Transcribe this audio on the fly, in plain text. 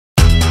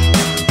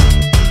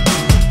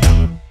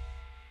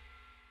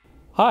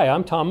Hi,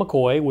 I'm Tom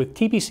McCoy with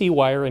TPC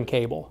Wire and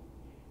Cable.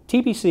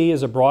 TPC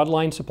is a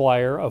broadline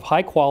supplier of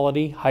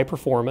high-quality,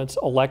 high-performance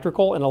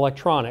electrical and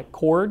electronic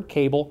cord,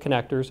 cable,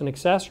 connectors, and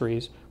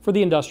accessories for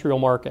the industrial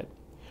market.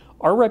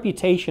 Our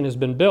reputation has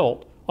been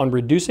built on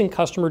reducing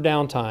customer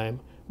downtime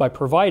by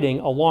providing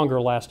a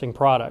longer-lasting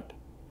product.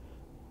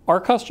 Our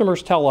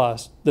customers tell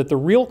us that the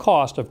real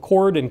cost of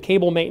cord and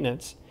cable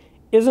maintenance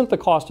isn't the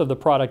cost of the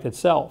product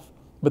itself,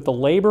 but the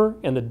labor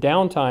and the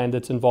downtime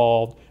that's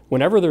involved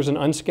whenever there's an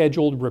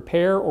unscheduled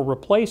repair or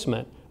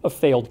replacement of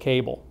failed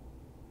cable.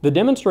 The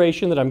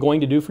demonstration that I'm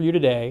going to do for you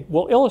today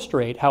will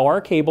illustrate how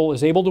our cable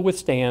is able to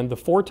withstand the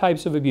 4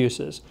 types of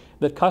abuses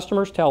that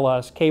customers tell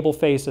us cable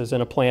faces in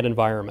a plant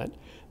environment.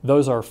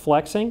 Those are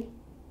flexing,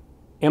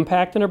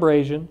 impact and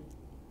abrasion,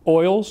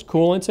 oils,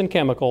 coolants and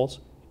chemicals,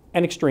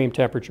 and extreme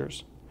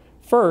temperatures.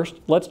 First,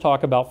 let's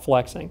talk about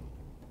flexing.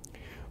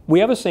 We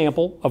have a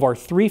sample of our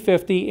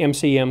 350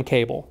 MCM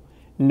cable.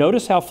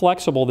 Notice how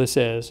flexible this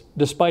is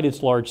despite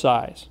its large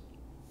size.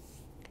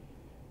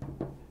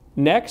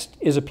 Next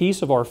is a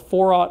piece of our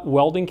 4/0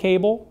 welding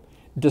cable.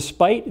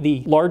 Despite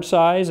the large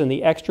size and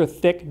the extra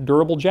thick,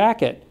 durable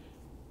jacket,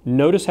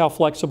 notice how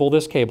flexible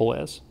this cable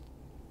is.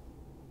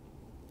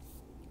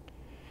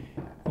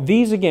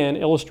 These again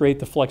illustrate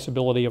the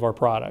flexibility of our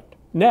product.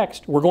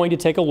 Next, we're going to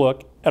take a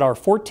look at our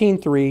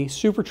 14-3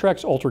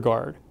 SuperTrex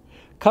UltraGuard.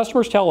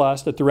 Customers tell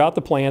us that throughout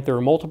the plant there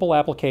are multiple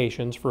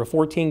applications for a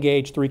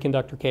 14-gauge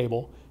 3-conductor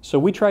cable, so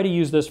we try to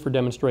use this for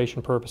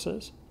demonstration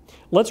purposes.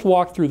 Let's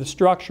walk through the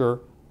structure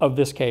of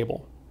this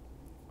cable.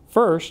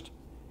 First,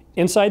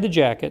 inside the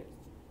jacket,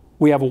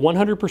 we have a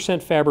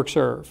 100% fabric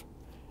serve.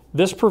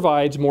 This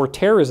provides more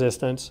tear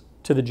resistance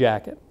to the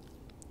jacket.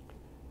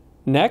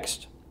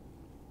 Next,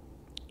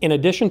 in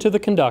addition to the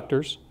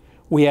conductors,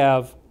 we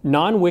have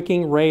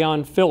non-wicking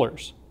rayon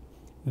fillers.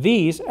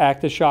 These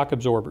act as shock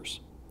absorbers.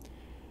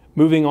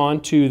 Moving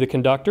on to the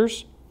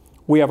conductors,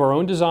 we have our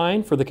own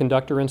design for the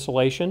conductor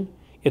insulation.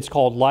 It's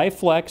called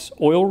LiveFlex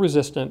Oil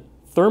Resistant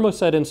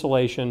Thermoset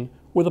Insulation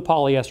with a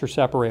polyester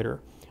separator.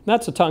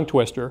 That's a tongue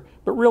twister,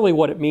 but really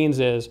what it means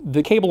is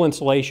the cable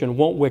insulation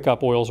won't wick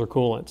up oils or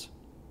coolants.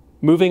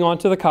 Moving on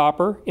to the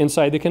copper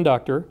inside the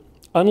conductor,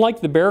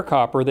 unlike the bare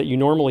copper that you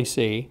normally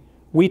see,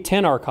 we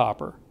tin our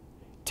copper.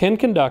 Tin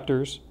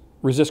conductors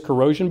resist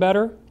corrosion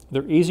better,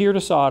 they're easier to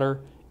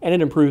solder, and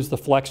it improves the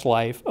flex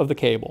life of the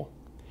cable.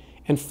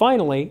 And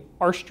finally,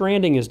 our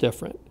stranding is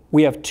different.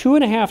 We have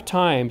 2.5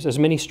 times as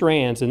many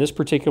strands in this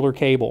particular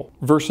cable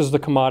versus the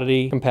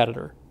commodity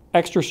competitor.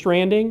 Extra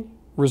stranding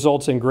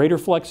results in greater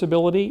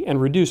flexibility and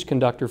reduced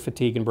conductor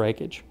fatigue and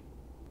breakage.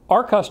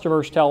 Our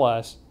customers tell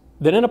us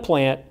that in a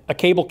plant, a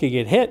cable could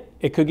get hit,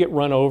 it could get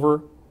run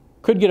over,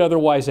 could get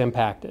otherwise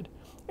impacted.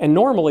 And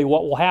normally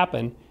what will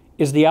happen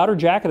is the outer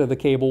jacket of the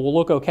cable will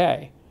look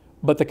okay,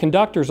 but the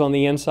conductors on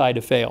the inside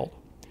have failed.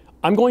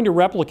 I'm going to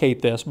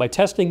replicate this by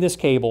testing this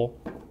cable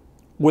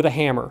with a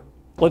hammer.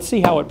 Let's see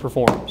how it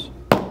performs.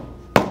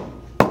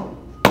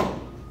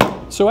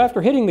 So after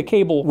hitting the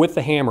cable with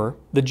the hammer,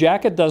 the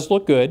jacket does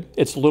look good.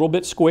 It's a little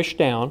bit squished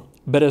down,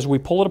 but as we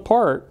pull it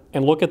apart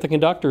and look at the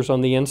conductors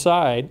on the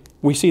inside,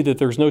 we see that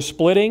there's no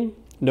splitting,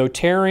 no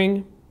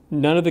tearing,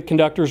 none of the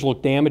conductors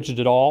look damaged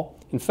at all.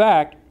 In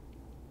fact,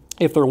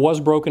 if there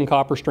was broken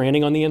copper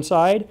stranding on the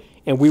inside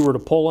and we were to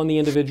pull on the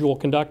individual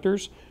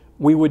conductors,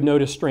 we would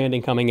notice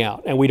stranding coming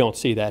out, and we don't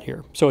see that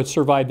here. So it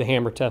survived the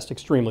hammer test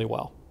extremely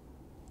well.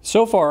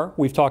 So far,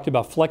 we've talked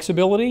about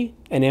flexibility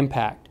and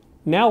impact.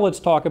 Now let's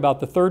talk about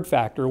the third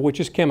factor, which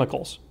is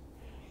chemicals.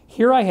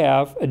 Here I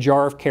have a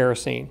jar of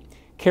kerosene.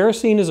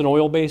 Kerosene is an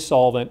oil-based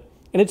solvent,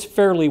 and it's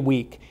fairly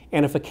weak.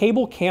 And if a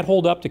cable can't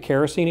hold up to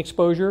kerosene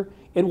exposure,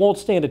 it won't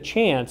stand a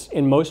chance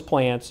in most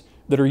plants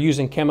that are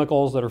using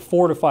chemicals that are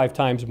 4 to 5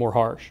 times more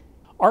harsh.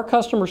 Our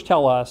customers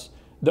tell us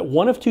that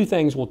one of 2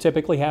 things will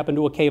typically happen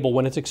to a cable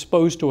when it's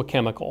exposed to a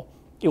chemical.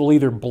 It will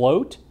either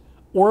bloat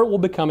or it will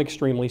become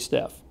extremely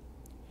stiff.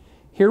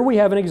 Here we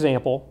have an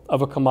example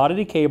of a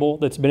commodity cable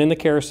that's been in the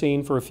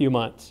kerosene for a few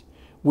months.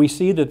 We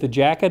see that the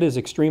jacket is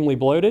extremely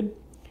bloated.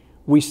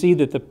 We see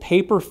that the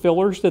paper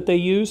fillers that they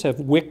use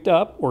have wicked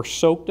up or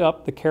soaked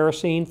up the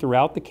kerosene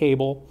throughout the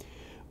cable.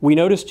 We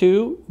notice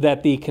too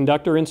that the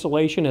conductor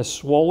insulation has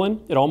swollen.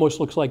 It almost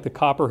looks like the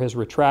copper has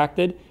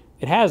retracted.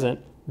 It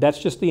hasn't. That's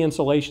just the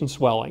insulation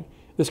swelling.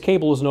 This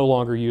cable is no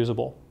longer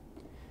usable.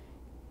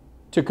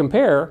 To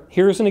compare,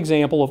 here's an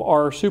example of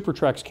our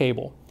SuperTrex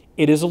cable.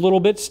 It is a little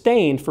bit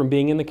stained from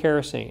being in the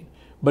kerosene,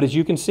 but as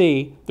you can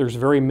see, there's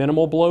very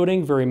minimal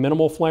bloating, very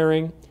minimal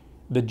flaring.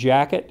 The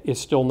jacket is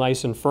still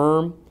nice and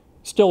firm,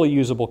 still a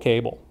usable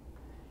cable.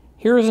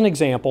 Here is an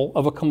example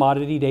of a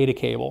commodity data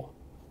cable.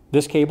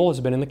 This cable has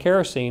been in the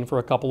kerosene for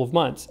a couple of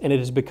months, and it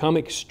has become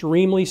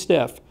extremely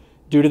stiff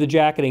due to the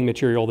jacketing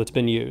material that's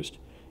been used.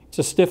 It's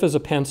as stiff as a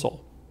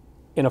pencil.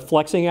 In a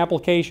flexing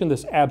application,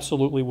 this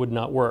absolutely would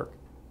not work.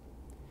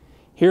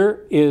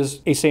 Here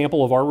is a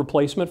sample of our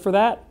replacement for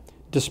that.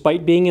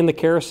 Despite being in the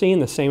kerosene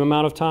the same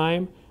amount of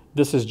time,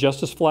 this is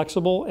just as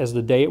flexible as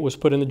the day it was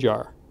put in the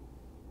jar.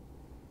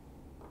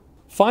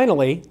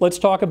 Finally, let's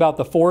talk about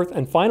the fourth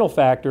and final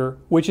factor,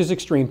 which is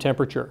extreme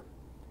temperature.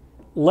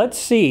 Let's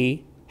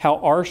see how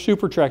our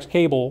Supertrex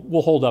cable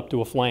will hold up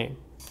to a flame.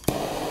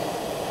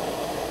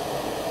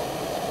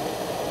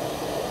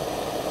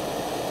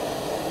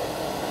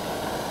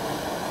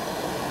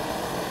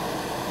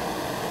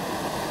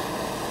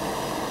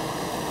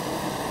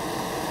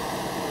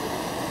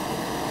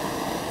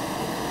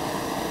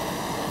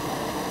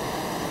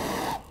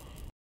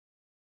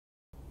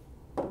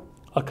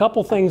 A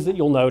couple things that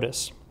you'll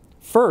notice.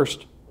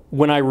 First,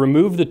 when I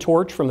removed the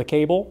torch from the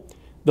cable,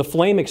 the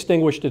flame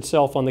extinguished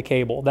itself on the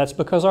cable. That's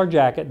because our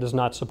jacket does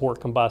not support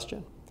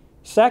combustion.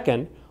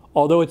 Second,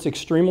 although it's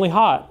extremely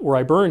hot where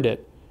I burned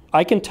it,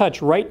 I can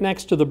touch right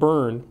next to the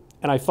burn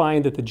and I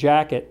find that the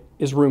jacket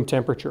is room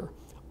temperature.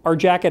 Our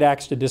jacket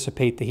acts to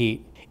dissipate the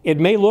heat. It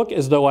may look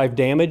as though I've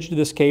damaged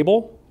this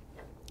cable.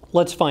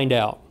 Let's find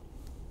out.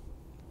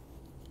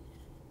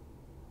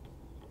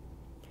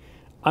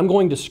 I'm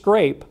going to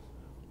scrape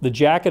the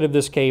jacket of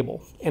this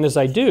cable, and as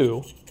I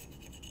do,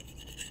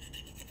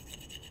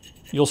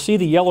 you'll see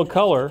the yellow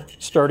color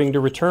starting to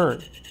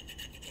return.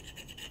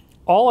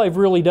 All I've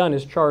really done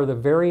is char the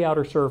very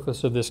outer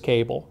surface of this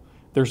cable.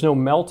 There's no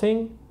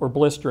melting or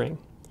blistering.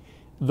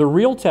 The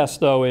real test,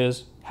 though,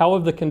 is how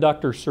have the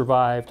conductors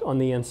survived on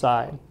the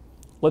inside?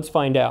 Let's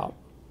find out.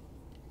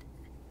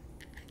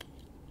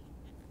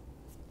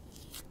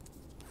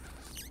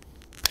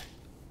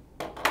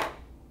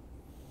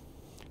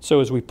 So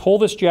as we pull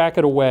this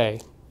jacket away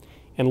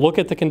and look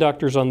at the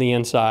conductors on the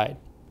inside,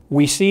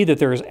 we see that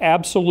there is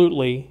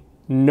absolutely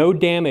no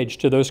damage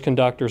to those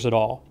conductors at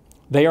all.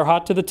 They are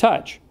hot to the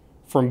touch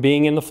from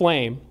being in the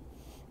flame,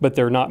 but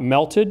they're not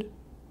melted,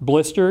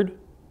 blistered,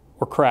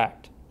 or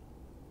cracked.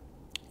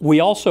 We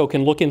also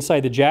can look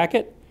inside the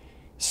jacket,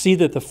 see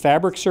that the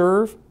fabric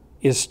serve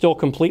is still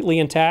completely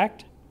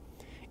intact,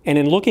 and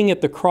in looking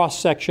at the cross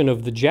section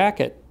of the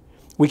jacket,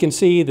 we can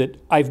see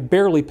that I've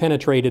barely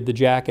penetrated the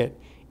jacket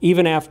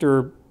even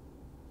after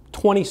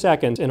 20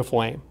 seconds in a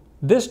flame.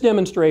 This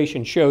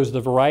demonstration shows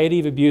the variety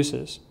of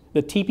abuses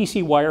that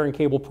TPC wire and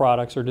cable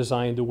products are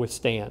designed to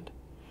withstand.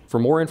 For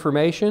more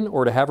information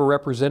or to have a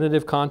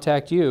representative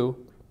contact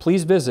you,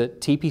 please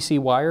visit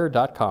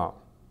tpcwire.com.